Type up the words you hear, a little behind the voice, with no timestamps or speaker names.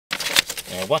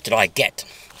Now, what did I get?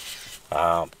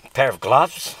 A pair of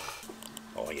gloves.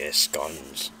 Oh yes,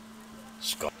 Scones.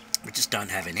 Scone. We just don't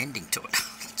have an ending to it.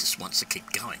 It just wants to keep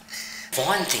going.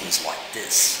 Find things like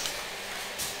this.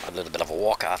 A little bit of a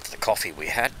walk after the coffee we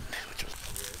had, which was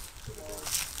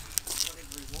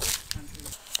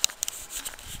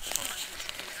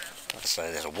so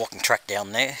there's a walking track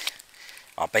down there.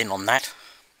 I've been on that.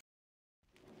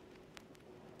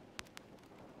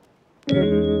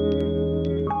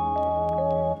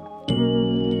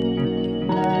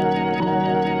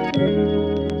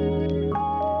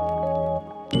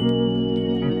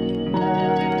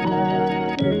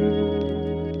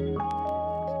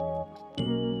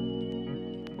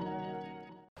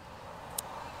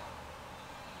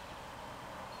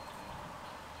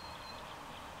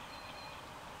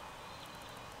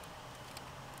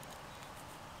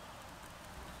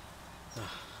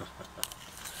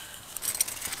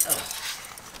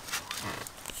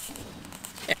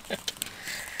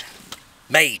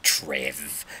 Me,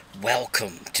 Trev,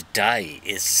 welcome. Today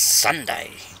is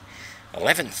Sunday,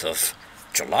 11th of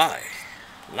July.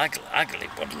 Ugly,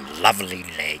 what lovely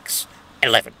legs.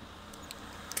 11th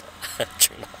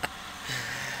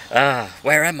July.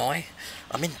 Where am I?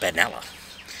 I'm in Benalla.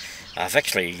 I've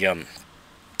actually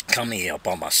come here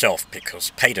by myself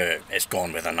because Peter has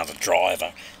gone with another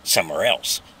driver somewhere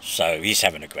else. So he's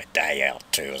having a great day out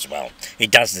too as well. He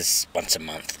does this once a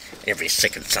month, every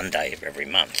second Sunday of every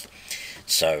month.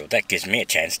 So that gives me a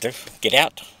chance to get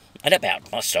out and about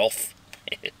myself.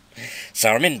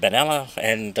 So I'm in Benalla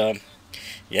and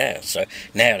yeah, so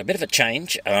now a bit of a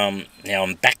change. Now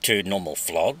I'm back to normal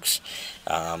vlogs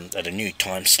at a new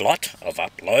time slot of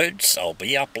uploads. I'll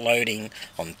be uploading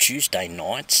on Tuesday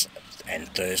nights and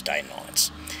Thursday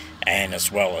nights, and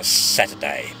as well as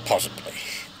Saturday, possibly,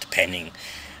 depending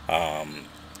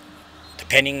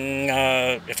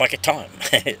if I get time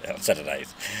on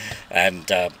Saturdays,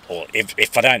 and or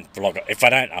if I don't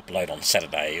upload on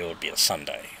Saturday, it would be a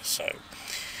Sunday.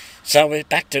 So we're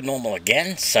back to normal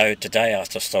again. So today I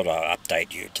just thought I'd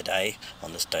update you today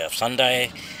on this day of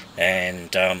Sunday,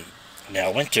 and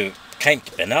now I came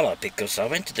to Benalla because I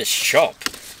went to this shop.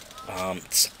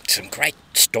 Some great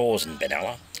stores in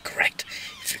Benalla. Great.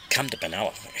 If you come to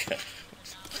Benalla,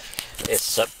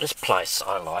 it's this place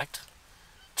I liked.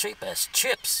 Cheap as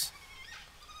chips.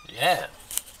 Yeah.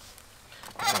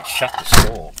 I'm going to shut the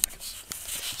door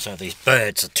so these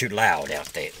birds are too loud out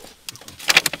there.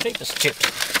 Cheap as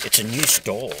chips. It's a new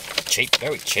store. Cheap,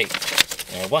 very cheap.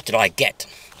 Now, what did I get?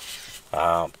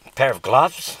 A pair of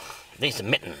gloves. These are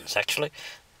mittens, actually.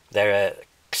 They're a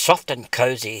soft and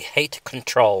cozy heat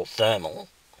control thermal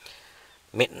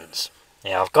mittens.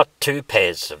 Now I've got two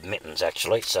pairs of mittens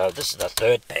actually, so this is the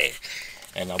third pair,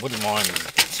 and I wouldn't mind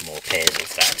some more pairs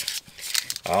of that.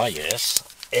 Oh yes,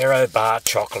 Aero Bar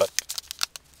chocolate.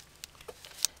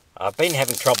 I've been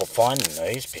having trouble finding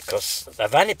these because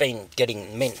they've only been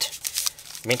getting mint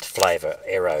flavour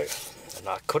Aero, and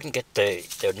I couldn't get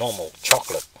the normal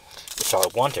chocolate which I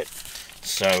wanted.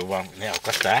 So now I've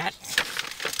got that.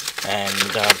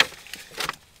 And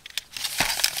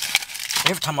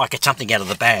every time I get something out of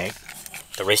the bag,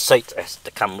 the receipt has to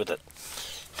come with it.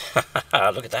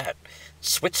 Look at that.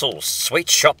 Switzel's Sweet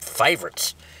Shop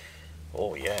Favourites.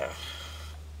 Oh yeah.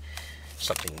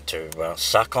 Something to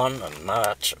suck on and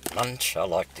munch. I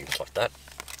like things like that.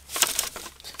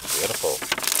 Beautiful.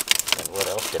 And what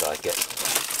else did I get?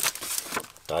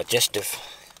 Digestive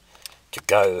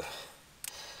to-go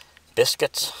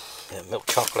biscuits. Milk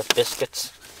chocolate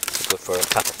biscuits. Good for a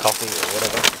cup of coffee or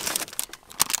whatever.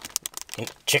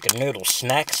 Chicken noodle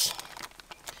snacks.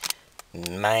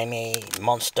 Mamie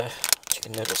Monster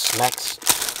chicken noodle snacks.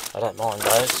 I don't mind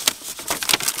those.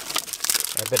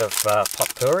 A bit of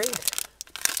potpourri.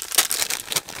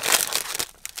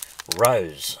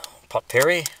 Rose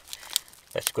potpourri.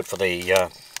 That's good for the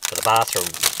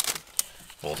bathroom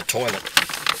or the toilet.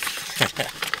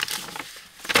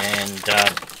 And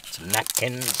some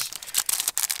napkins.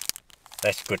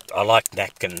 That's good. I like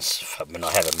napkins when I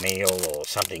have a meal or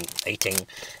something eating.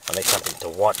 I need something to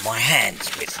wipe my hands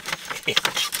with.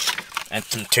 And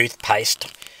some toothpaste.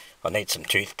 I need some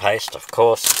toothpaste, of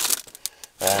course.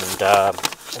 And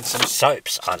some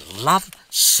soaps. I love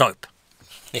soap.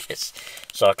 Yes.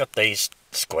 So I got these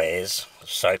squares of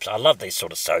soaps. I love these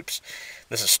sort of soaps.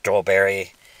 This is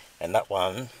strawberry, and that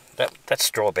one, that's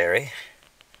strawberry.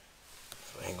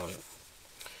 Hang on.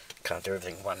 Can't do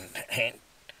everything one hand.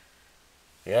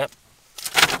 Yep.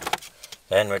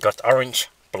 Then we've got orange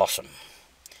blossom.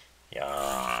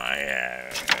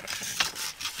 Yeah.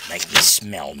 Make me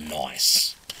smell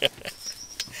nice.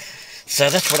 So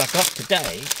that's what I got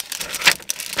today.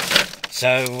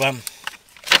 So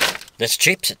There's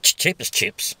Chips, cheap as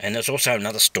chips, and there's also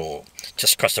another store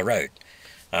just across the road.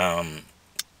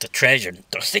 The Treasure,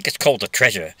 I think it's called the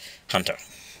Treasure Hunter.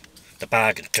 The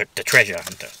bargain, the Treasure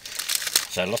Hunter.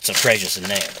 So lots of treasures in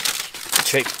there.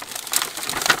 Cheap.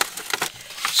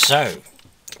 So,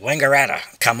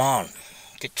 Wangaratta, come on.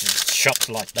 Get to shops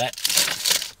like that.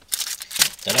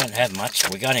 They don't have much.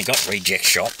 We've only got Reject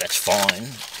Shop, that's fine.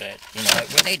 But, you know,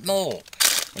 we need more.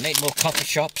 We need more coffee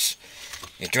shops.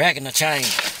 You're dragging the chain,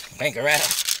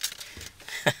 Wangaratta.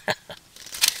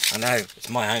 I know, it's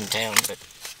my hometown, but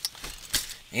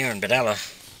here in Bedella,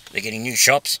 they're getting new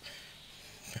shops.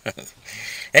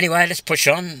 Anyway, let's push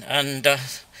on and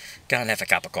go and have a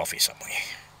cup of coffee somewhere.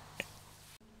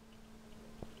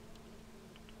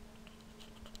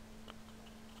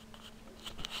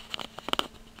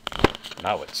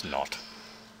 No, it's not.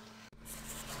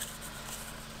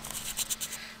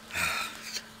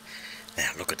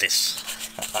 Now, look at this.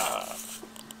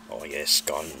 Oh yes,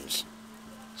 scones.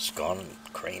 Scone,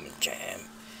 cream and jam,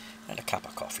 and a cup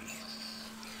of coffee.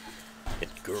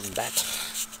 It's Goorambat.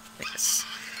 Yes.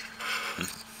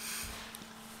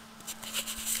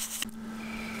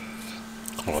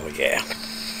 Oh yeah.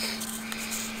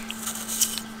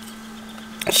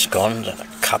 Scones and a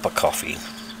cup of coffee.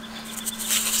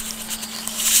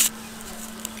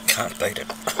 Can't beat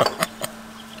it.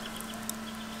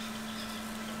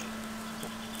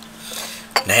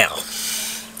 Now,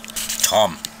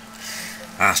 Tom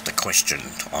asked a question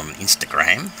on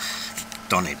Instagram.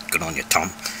 Good on you,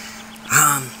 Tom.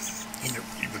 In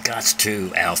regards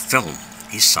to our film,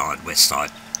 East Side, West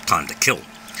Side, Time to Kill.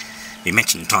 You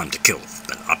mentioned Time to Kill,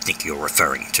 but I think you're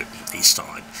referring to East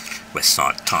Side, West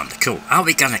Side, Time to Kill. Are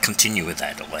we going to continue with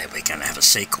that, or are we going to have a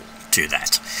sequel to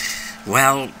that?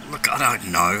 Well, look, I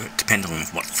don't know, depending on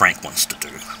what Frank wants to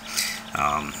do.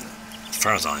 As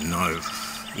far as I know,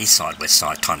 East Side, West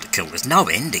Side, Time to Kill, there's no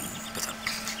ending with it.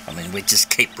 I mean, we just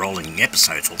keep rolling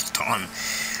episodes all the time,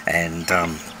 and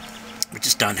we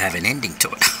just don't have an ending to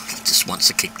it. It just wants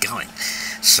to keep going.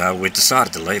 So we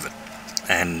decided to leave it.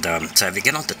 And so if you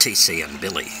get on to TC and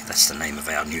Billy, that's the name of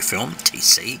our new film,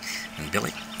 TC and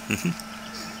Billy.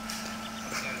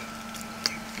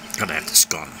 Gotta have the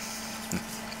Scone.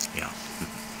 Yeah.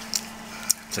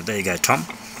 So there you go, Tom.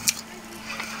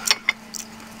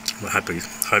 We're hoping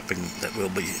that we'll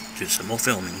be do some more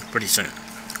filming pretty soon.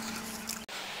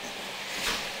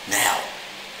 Now,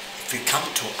 if you come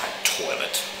to a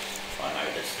toilet, I know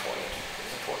there's a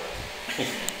toilet.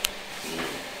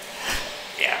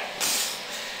 Yeah.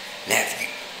 Now,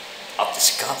 I've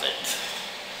discovered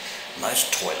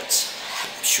most toilets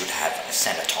should have a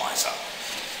sanitizer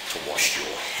to wash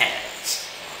your hands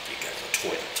after you go to the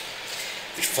toilet.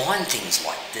 If you find things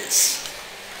like this,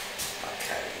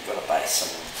 okay, you've got a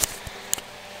basin,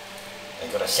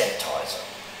 you've got a sanitizer,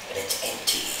 and it's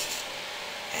empty,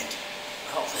 and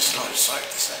oh, there's no soap,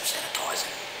 there's no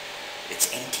sanitizing, it's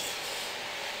empty.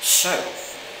 So,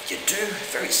 you do,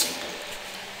 very simple,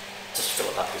 just fill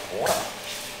it up with water.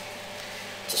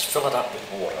 Just fill it up with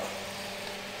water.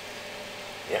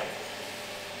 Yeah.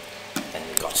 And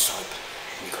you've got soap,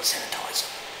 and you've got sanitizer.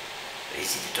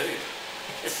 Easy to do.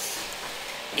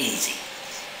 Easy.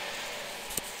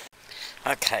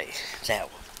 Okay, now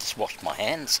just washed my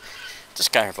hands.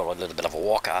 Just going for a little bit of a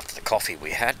walk after the coffee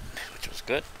we had, which was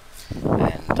good.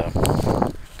 And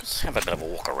just have a bit of a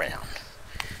walk around.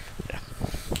 Yeah.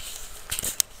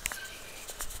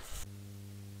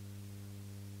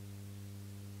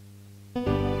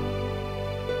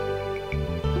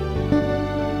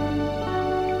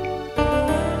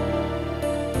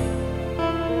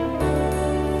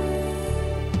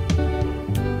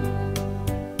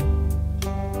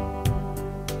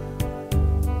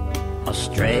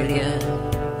 Australia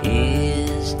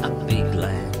is a big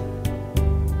land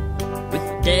with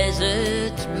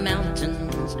deserts,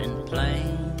 mountains and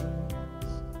plains.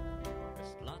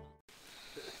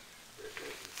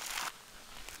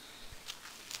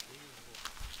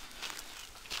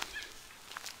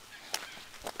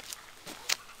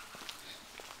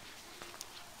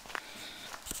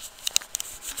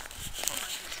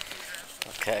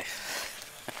 Okay.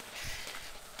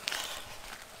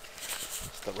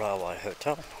 The Railway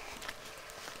Hotel,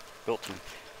 built in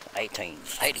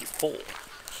 1884.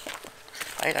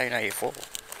 1884.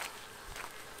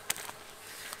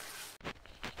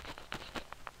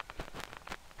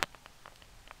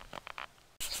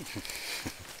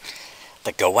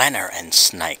 The goanna and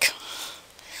snake.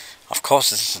 Of course,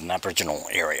 this is an Aboriginal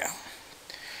area,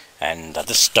 and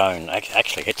this stone,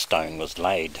 actually headstone, was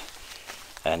laid,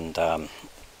 and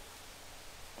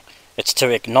it's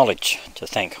to acknowledge, to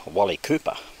thank Wally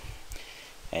Cooper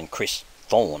and Chris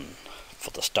Thorne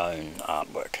for the stone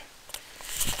artwork.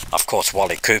 Of course,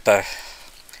 Wally Cooper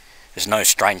is no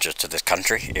stranger to this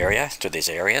area. These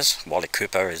areas. Wally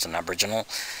Cooper is an Aboriginal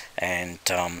and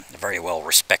very well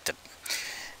respected.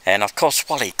 And of course,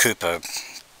 Wally Cooper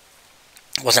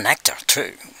was an actor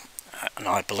too, and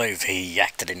I believe he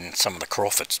acted in some of the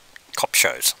Crawford's cop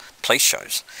shows, police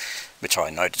shows, which I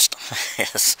noticed.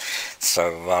 Yes,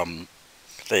 so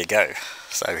there you go.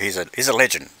 So he's a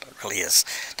legend, really is.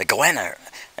 The goanna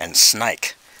and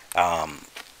snake, it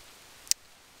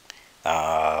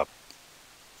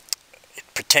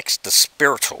protects the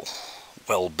spiritual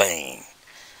well-being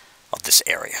of this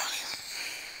area.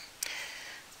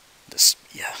 It's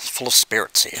full of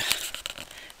spirits here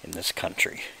in this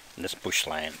country, in this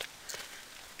bushland.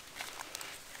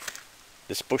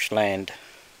 This bushland,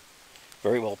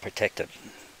 very well protected,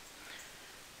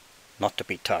 not to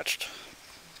be touched.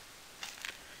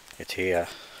 It's here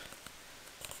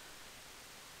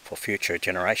for future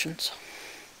generations.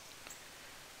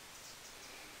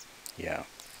 Yeah.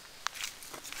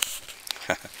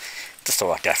 Just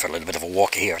thought I'd go for a little bit of a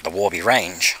walk here at the Warby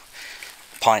Range,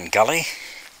 Pine Gully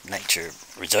Nature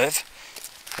Reserve.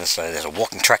 There's a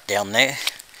walking track down there.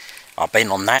 I've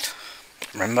been on that.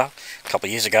 Remember, a couple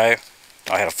of years ago,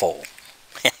 I had a fall.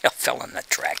 I fell on that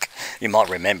track. You might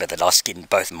remember that I skinned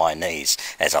both my knees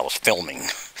as I was filming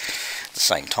at the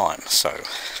same time. So,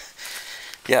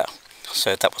 yeah,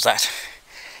 so that was that.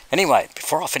 Anyway,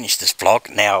 before I finish this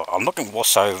vlog, now I'm looking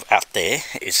also out there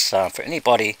is for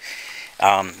anybody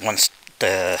wants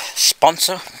the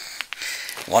sponsor,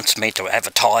 wants me to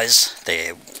advertise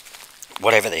their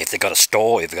whatever, if they've got a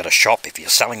store, if you've got a shop, if you're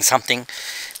selling something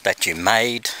that you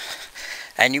made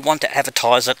and you want to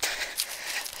advertise it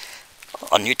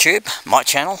on YouTube, my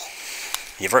channel,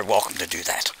 you're very welcome to do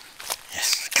that.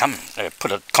 Yes, come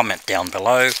put a comment down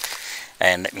below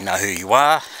and let me know who you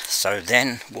are, so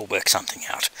then we'll work something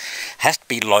out. Has to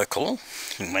be local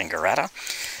in Wangaratta.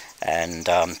 And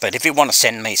but if you want to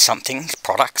send me something,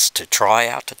 products to try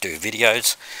out, to do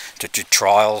videos, to do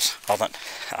trials of it,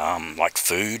 like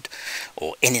food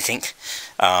or anything,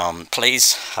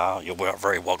 please, you're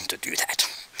very welcome to do that.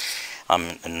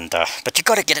 But you've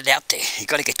got to get it out there. You've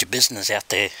got to get your business out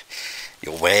there,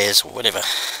 your wares or whatever,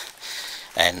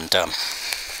 and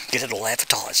get it all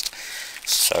advertised.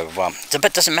 So, but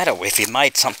it doesn't matter if you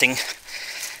made something,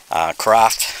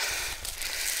 craft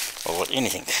or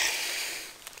anything.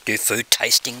 Do food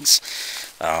tastings,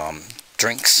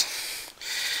 drinks,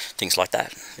 things like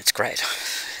that. It's great.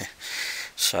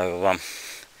 So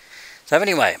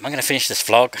anyway, I'm going to finish this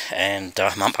vlog, and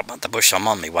I'm up at the bush. I'm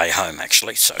on my way home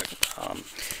actually. So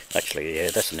actually,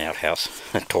 yeah, that's an outhouse,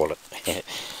 a toilet. Yeah,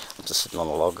 I'm just sitting on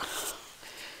a log,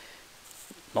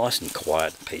 nice and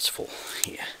quiet and peaceful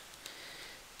here.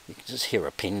 You can just hear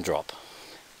a pin drop.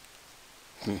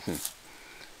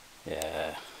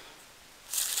 Yeah.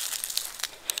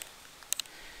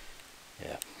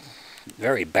 Yeah,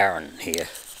 very barren here,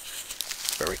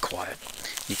 very quiet.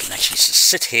 You can actually just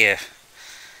sit here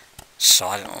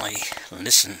silently and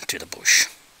listen to the bush.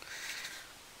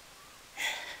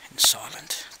 In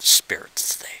silent, the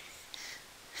spirit's there.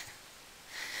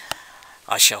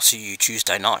 I shall see you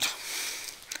Tuesday night.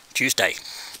 Tuesday,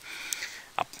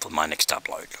 up for my next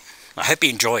upload. I hope you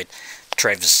enjoyed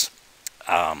Trevor's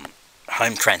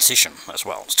home transition as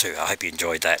well too. I hope you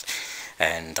enjoyed that.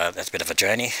 And that's a bit of a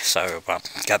journey, so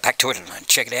go back to it and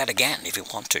check it out again if you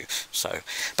want to. So,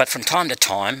 but from time to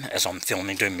time, as I'm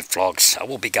filming, doing my vlogs, I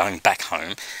will be going back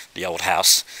home, the old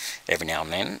house, every now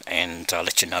and then, and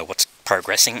let you know what's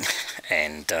progressing,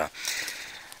 and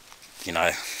you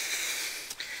know,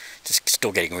 just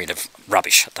still getting rid of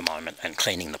rubbish at the moment and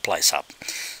cleaning the place up.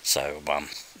 So,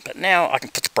 but now I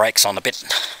can put the brakes on a bit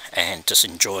and just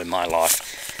enjoy my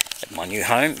life at my new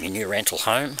home, my new rental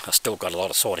home. I've still got a lot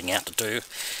of sorting out to do.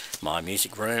 My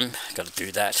music room, got to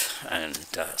do that and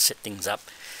set things up,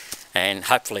 and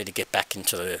hopefully to get back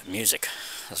into music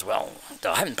as well.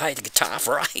 I haven't played the guitar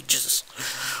for ages.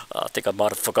 I think I might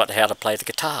have forgotten how to play the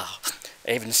guitar.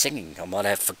 Even singing, I might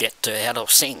have forget how to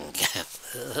sing.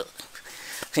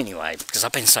 Anyway, because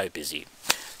I've been so busy,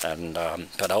 and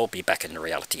but I'll be back in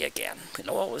reality again. You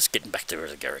know, always getting back to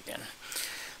it again.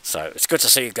 So it's good to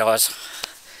see you guys.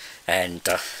 And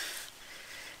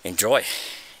enjoy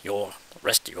your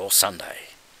rest of your Sunday.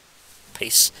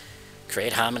 Peace,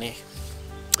 create harmony,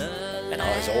 and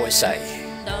I always say, you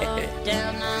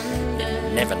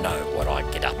never know what I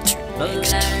get up to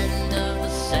next.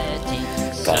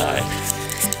 Bye.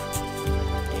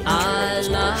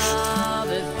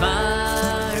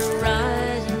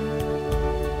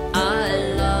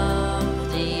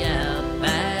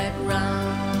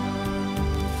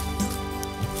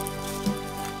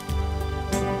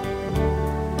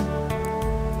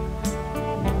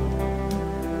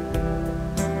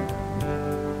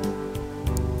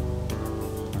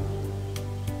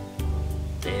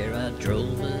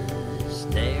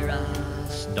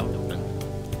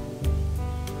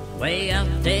 way out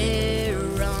there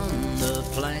on the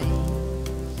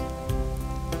plains,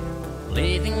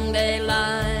 living their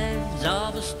lives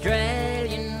of a stray.